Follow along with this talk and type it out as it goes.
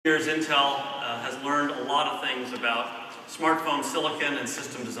Years, Intel has learned a lot of things about smartphone silicon and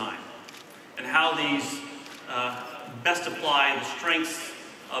system design, and how these best apply the strengths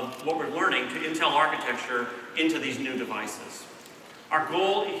of what we're learning to Intel architecture into these new devices. Our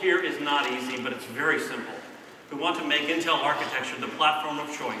goal here is not easy, but it's very simple. We want to make Intel architecture the platform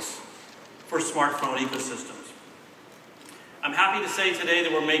of choice for smartphone ecosystems. I'm happy to say today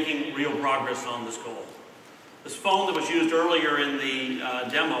that we're making real progress on this goal. This phone that was used earlier in the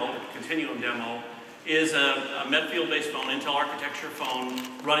demo, the Continuum demo, is a Medfield-based phone, Intel architecture phone,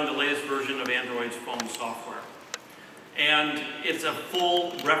 running the latest version of Android's phone software. And it's a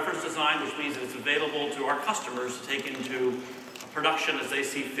full reference design, which means that it's available to our customers to take into production as they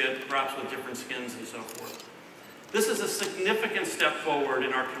see fit, perhaps with different skins and so forth. This is a significant step forward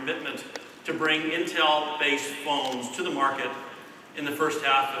in our commitment to bring Intel-based phones to the market in the first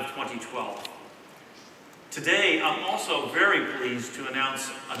half of 2012. Today, I'm also very pleased to announce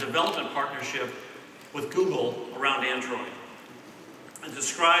a development partnership with Google around Android. And to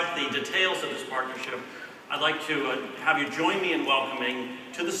describe the details of this partnership, I'd like to have you join me in welcoming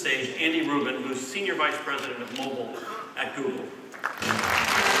to the stage Andy Rubin, who's Senior Vice President of Mobile at Google.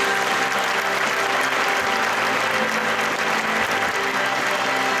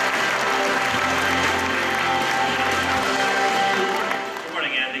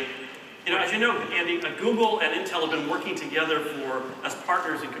 As you know, Andy, Google and Intel have been working together as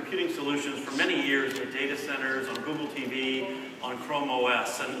partners in computing solutions for many years with data centers, on Google TV, on Chrome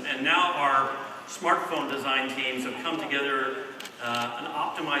OS. And now our smartphone design teams have come together and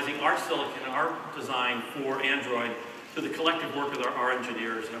optimizing our silicon, our design for Android through the collective work of our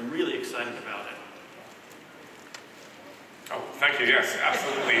engineers, and I'm really excited about it. Oh, thank you. Yes,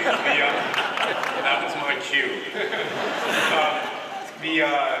 absolutely. That was my cue.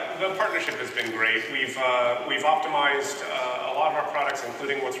 The partnership has been great. We've optimized a lot of our products,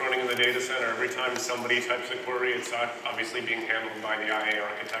 including what's running in the data center. Every time somebody types a query, it's obviously being handled by the IA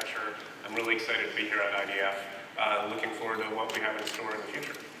architecture. I'm really excited to be here at IDF. Looking forward to what we have in store in the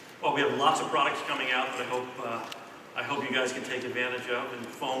future. Well, we have lots of products coming out that I hope you guys can take advantage of, in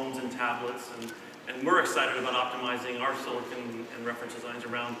phones and tablets, and we're excited about optimizing our silicon and reference designs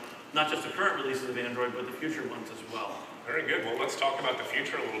around not just the current releases of Android, but the future ones as well. Very good. Well, let's talk about the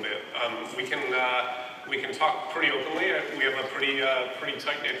future a little bit. We can talk pretty openly. We have a pretty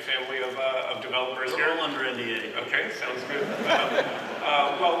tight-knit family of developers here. We're all under NDA. Okay, sounds good.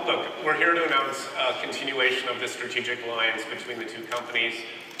 Well, look, we're here to announce a continuation of this strategic alliance between the two companies.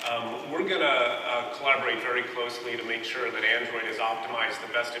 We're going to collaborate very closely to make sure that Android is optimized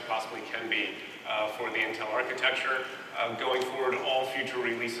the best it possibly can be for the Intel architecture. Going forward, all future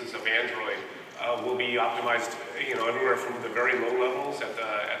releases of Android will be optimized, everywhere from the very low levels at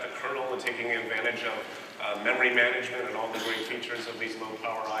the kernel and taking advantage of memory management and all the great features of these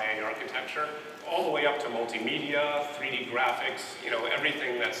low-power IA architecture, all the way up to multimedia, 3D graphics,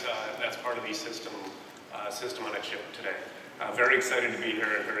 everything that's part of the system on a chip today. Very excited to be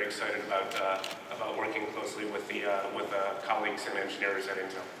here and very excited about working closely with the colleagues and engineers at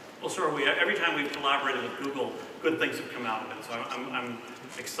Intel. Well, so are we. Every time we've collaborated with Google, good things have come out of it. So I'm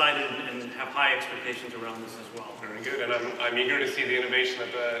excited and have high expectations around this as well. Very good, and I'm eager to see the innovation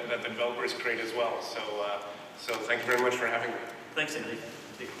that the developers create as well. So thank you very much for having me. Thanks, Andy.